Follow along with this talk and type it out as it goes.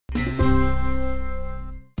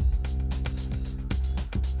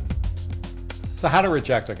So how to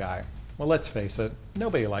reject a guy? Well, let's face it,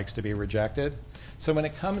 nobody likes to be rejected. So when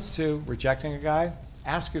it comes to rejecting a guy,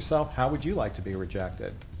 ask yourself, how would you like to be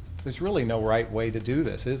rejected? There's really no right way to do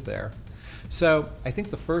this, is there? So I think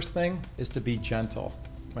the first thing is to be gentle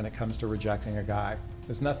when it comes to rejecting a guy.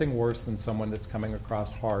 There's nothing worse than someone that's coming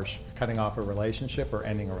across harsh, cutting off a relationship or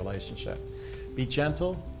ending a relationship. Be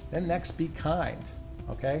gentle, then next be kind,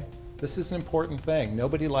 okay? This is an important thing.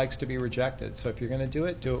 Nobody likes to be rejected, so if you're going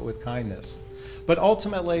to do it with kindness. But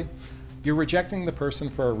ultimately, you're rejecting the person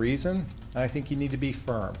for a reason, and I think you need to be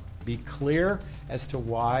firm. Be clear as to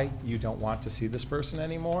why you don't want to see this person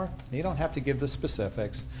anymore. You don't have to give the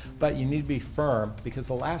specifics, but you need to be firm, because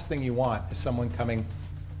the last thing you want is someone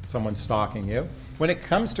stalking you. When it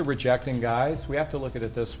comes to rejecting guys, we have to look at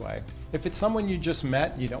it this way. If it's someone you just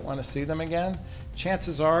met and you don't want to see them again,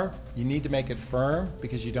 chances are you need to make it firm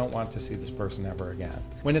because you don't want to see this person ever again.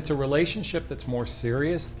 When it's a relationship that's more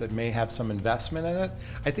serious, that may have some investment in it,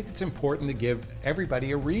 I think it's important to give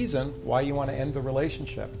everybody a reason why you want to end the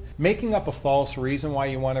relationship. Making up a false reason why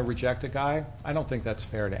you want to reject a guy, I don't think that's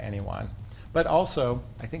fair to anyone. But also,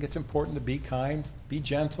 I think it's important to be kind, be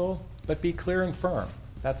gentle, but be clear and firm.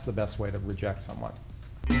 That's the best way to reject someone.